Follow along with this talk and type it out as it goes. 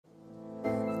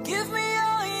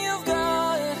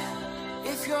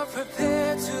are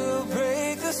prepared to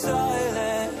break the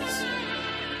silence,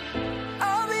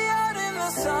 I'll be out in the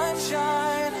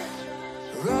sunshine,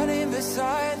 running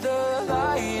beside the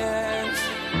lions.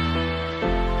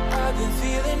 I've been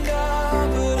feeling down,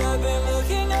 but I've been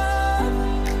looking up,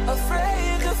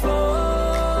 afraid to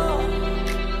fall.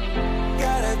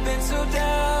 God, I've been so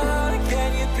down,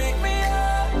 can you pick me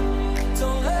up?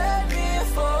 Don't let me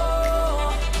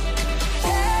fall.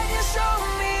 Can you show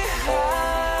me how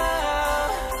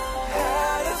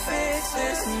to fix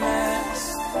this mess?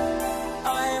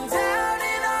 I am down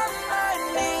and on my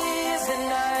knees, and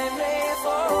I may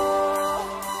fall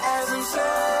as I'm so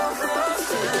close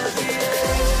to the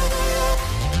edge.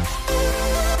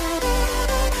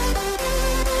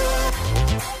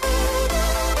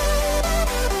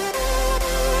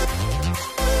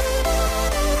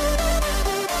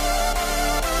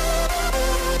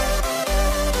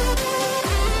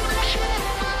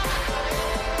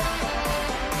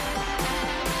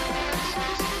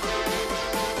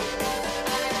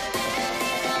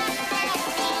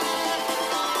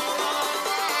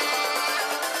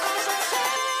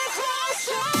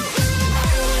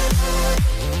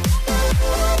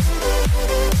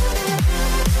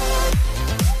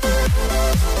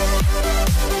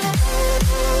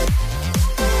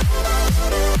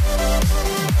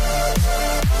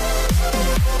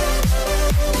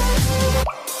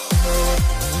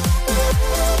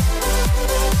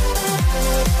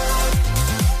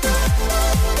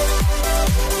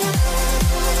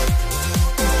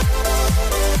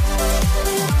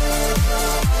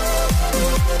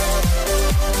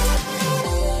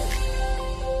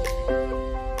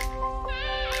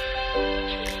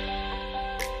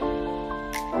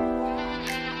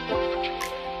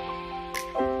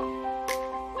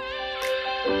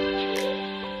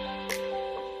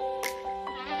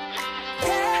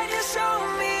 Can you show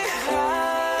me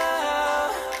how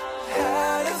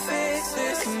to fix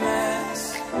this mess?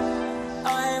 I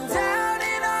am down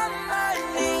and on my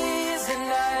knees, and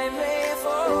I may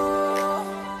fall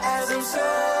as I'm so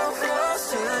close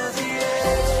to the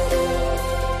edge.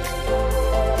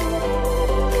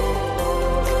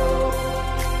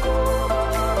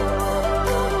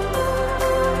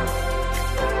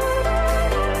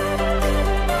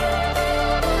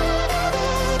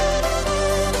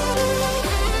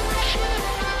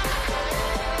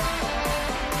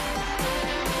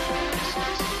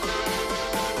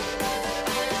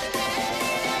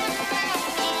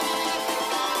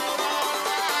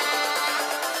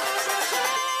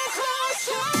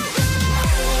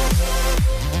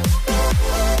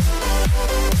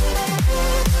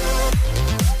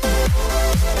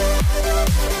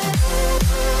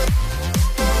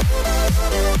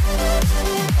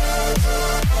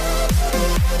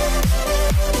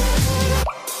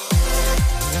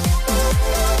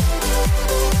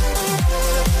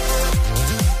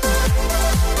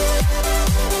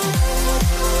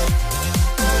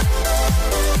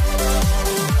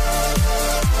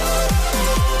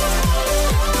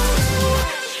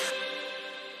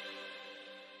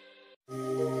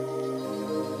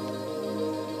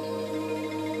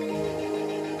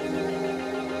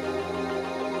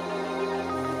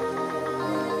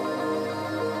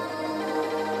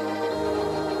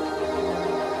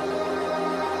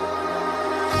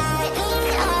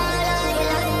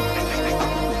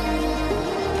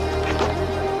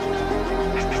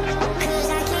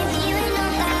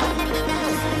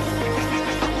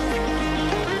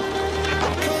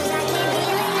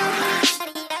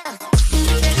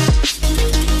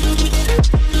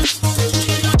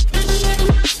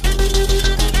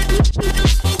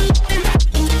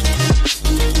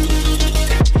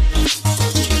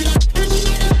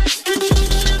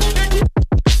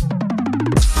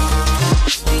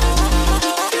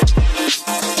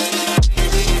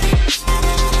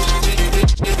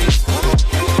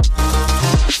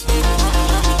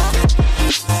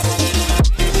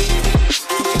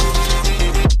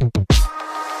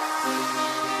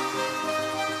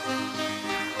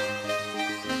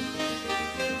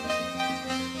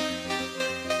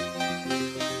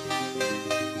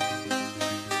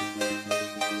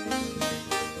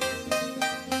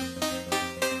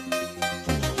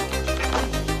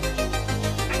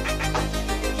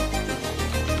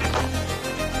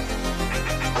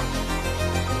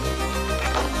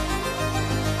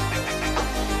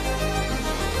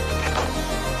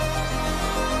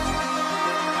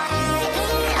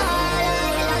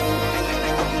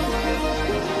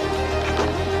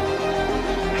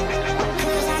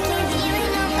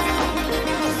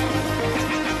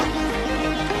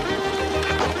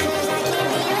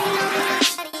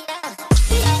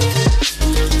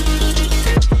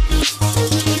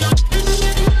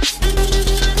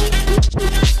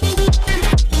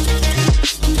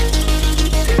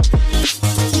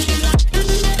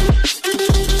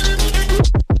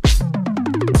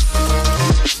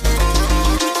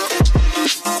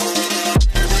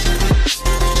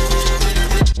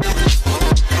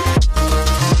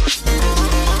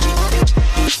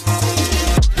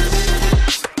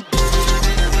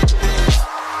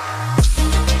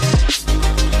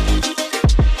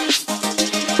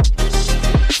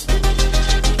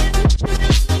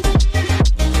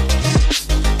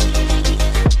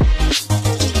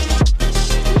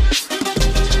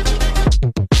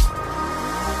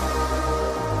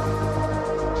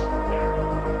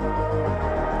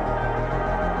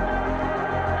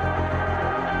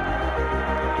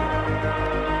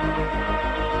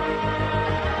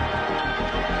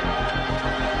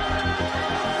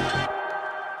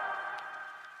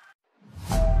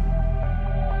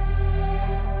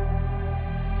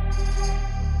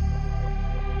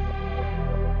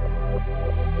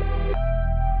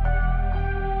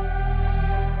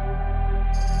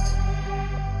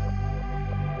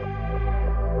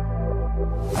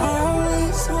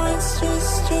 Always wants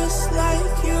just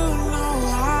like you. No,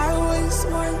 I always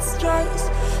wants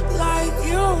just like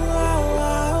you.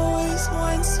 Always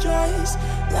wants just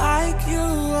like you.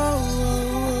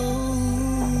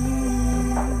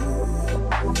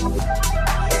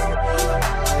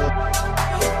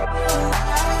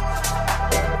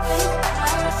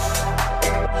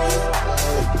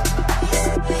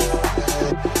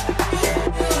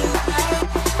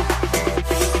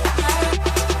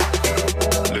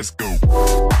 Let's go.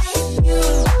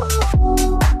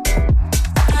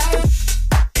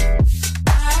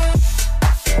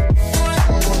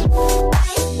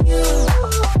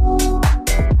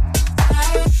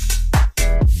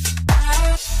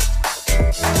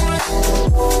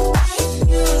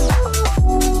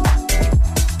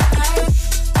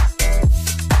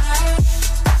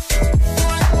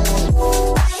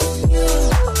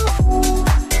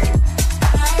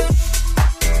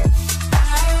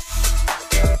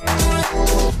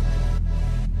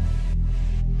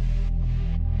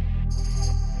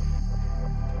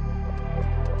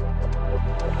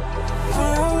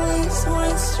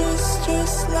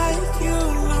 Just like you,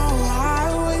 no, I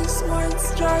always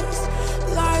wants just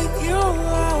like you.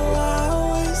 I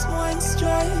always wants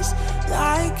just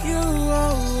like you.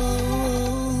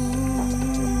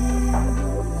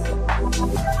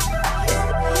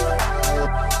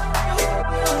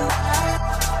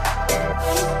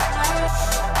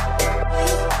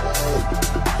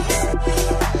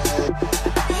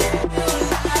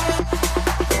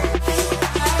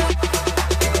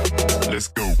 Let's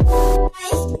go.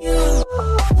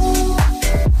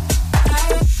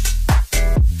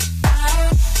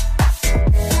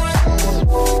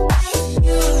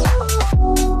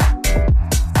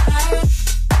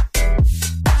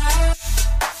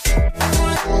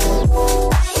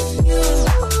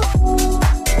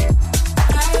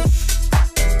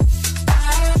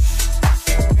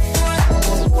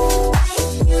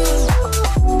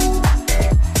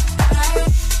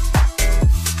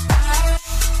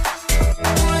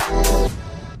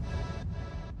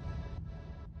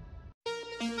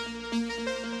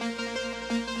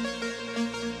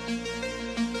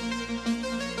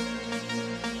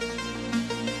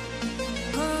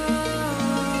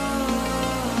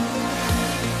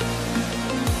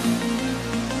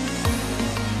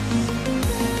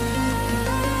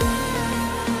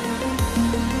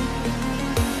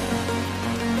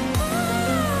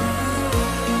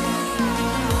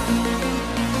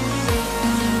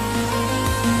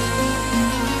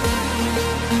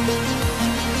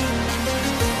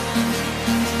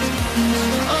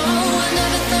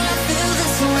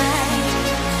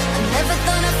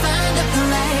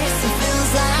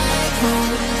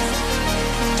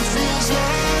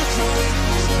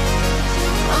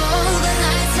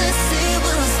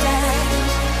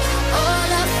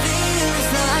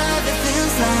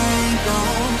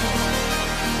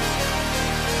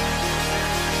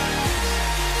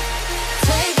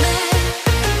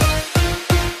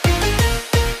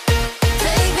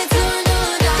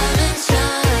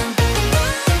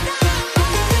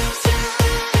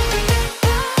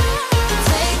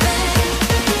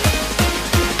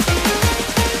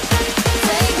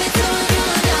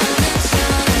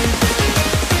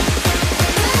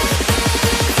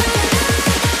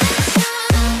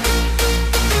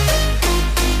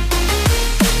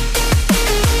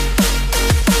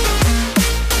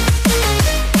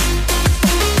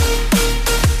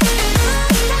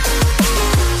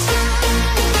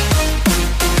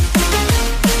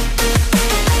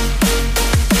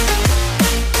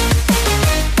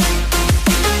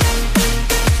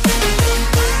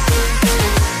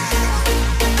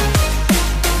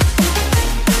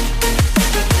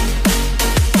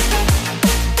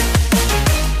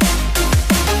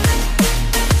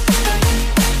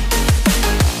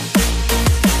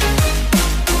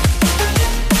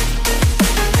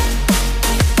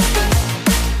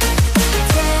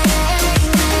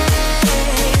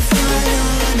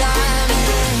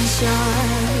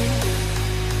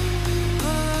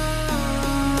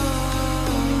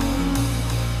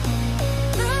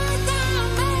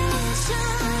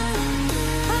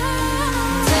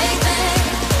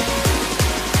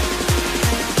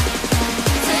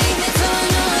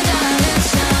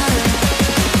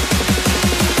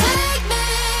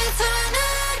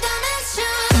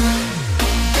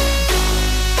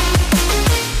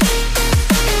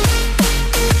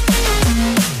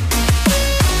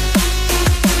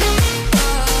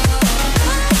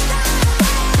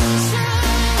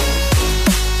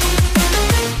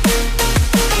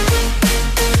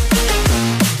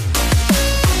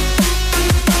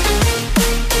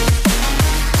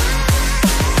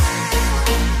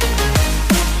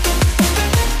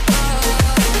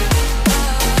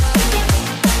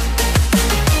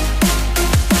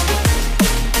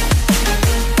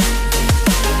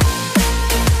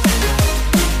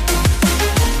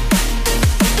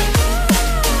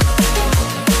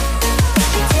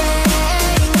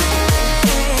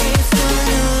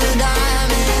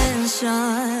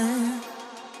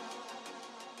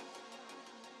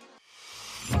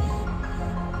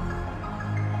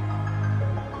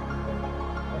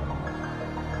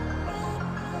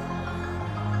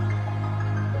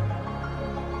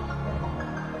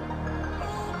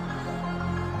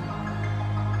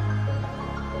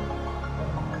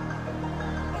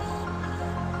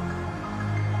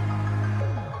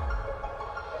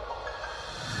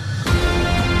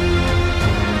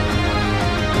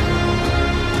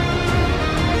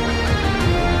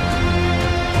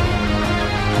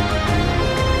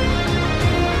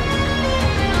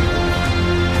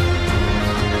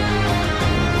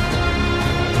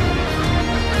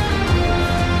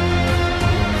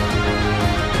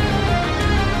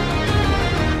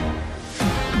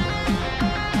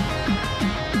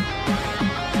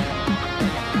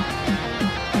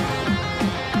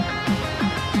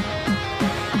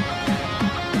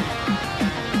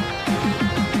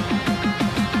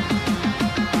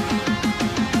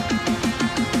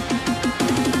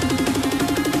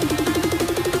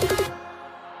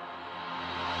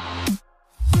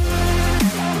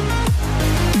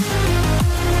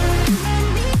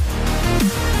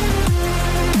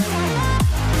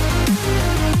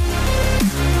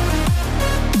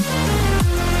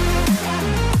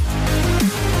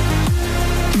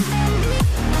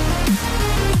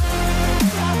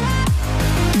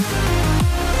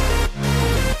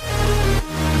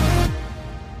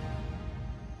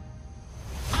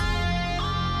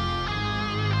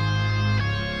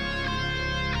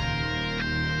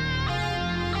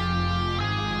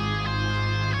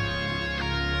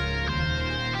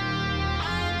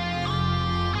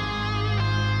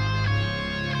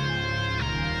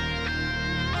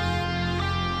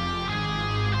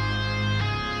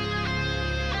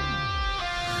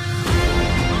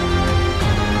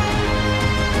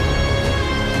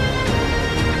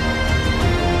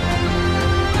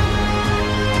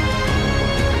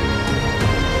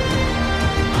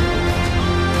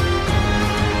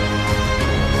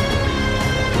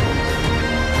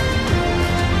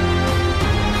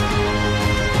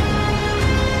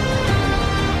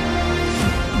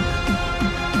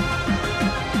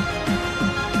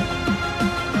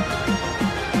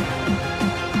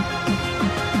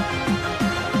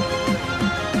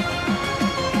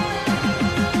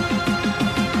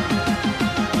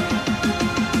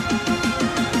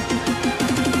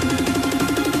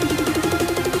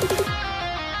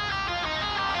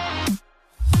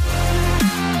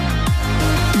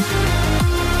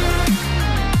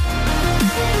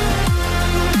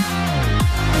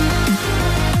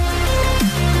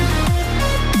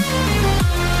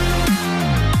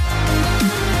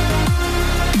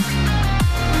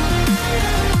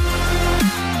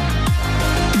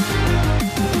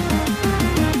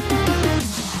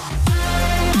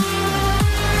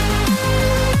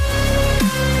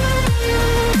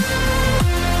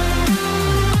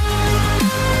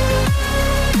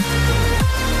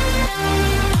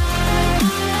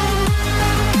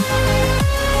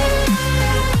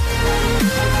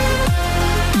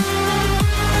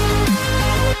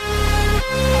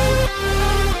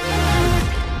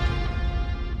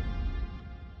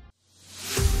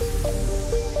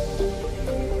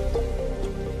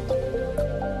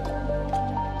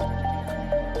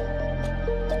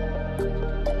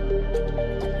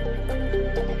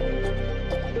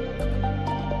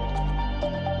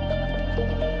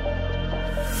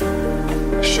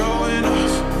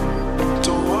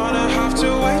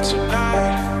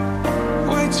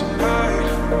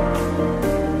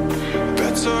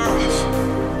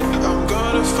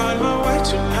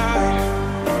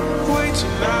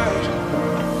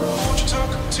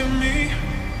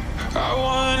 I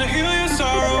wanna heal your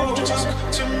sorrow. Just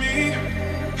talk to me.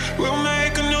 We'll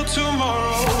make a new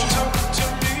tomorrow. Just talk to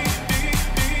me.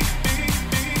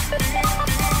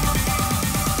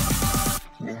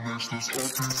 What makes this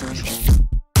happy?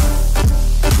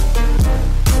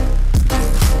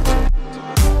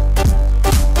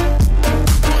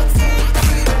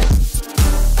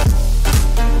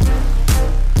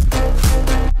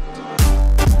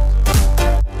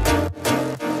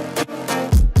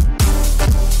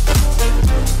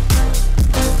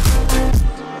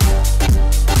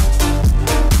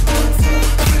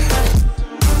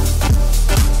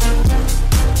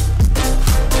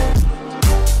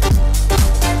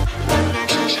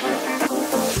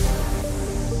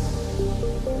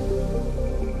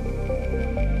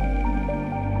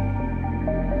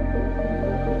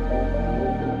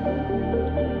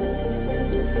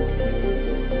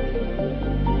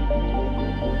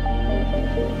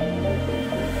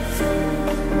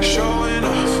 Showing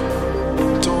off,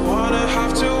 don't wanna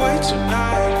have to wait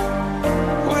tonight.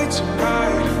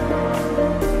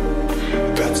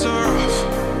 Better off,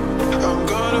 I'm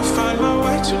gonna find my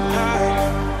way tonight.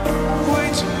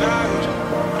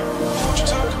 Won't you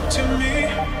talk to me?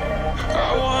 I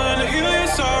wanna heal your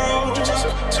sorrow. Just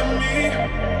talk to me.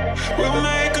 We'll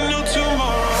make a new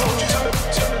tomorrow. Won't you talk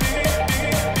to me?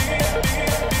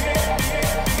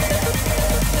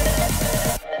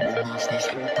 What makes this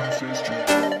happy face?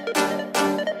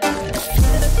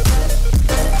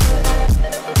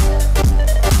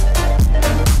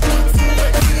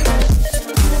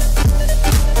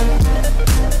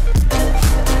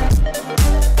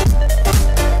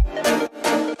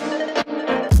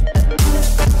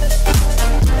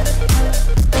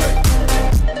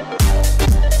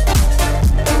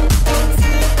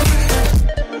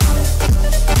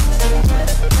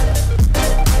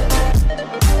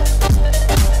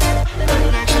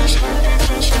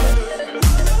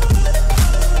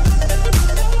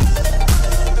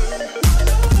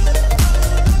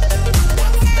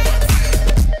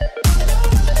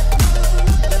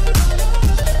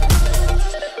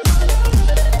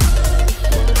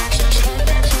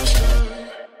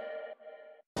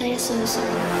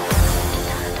 Era7.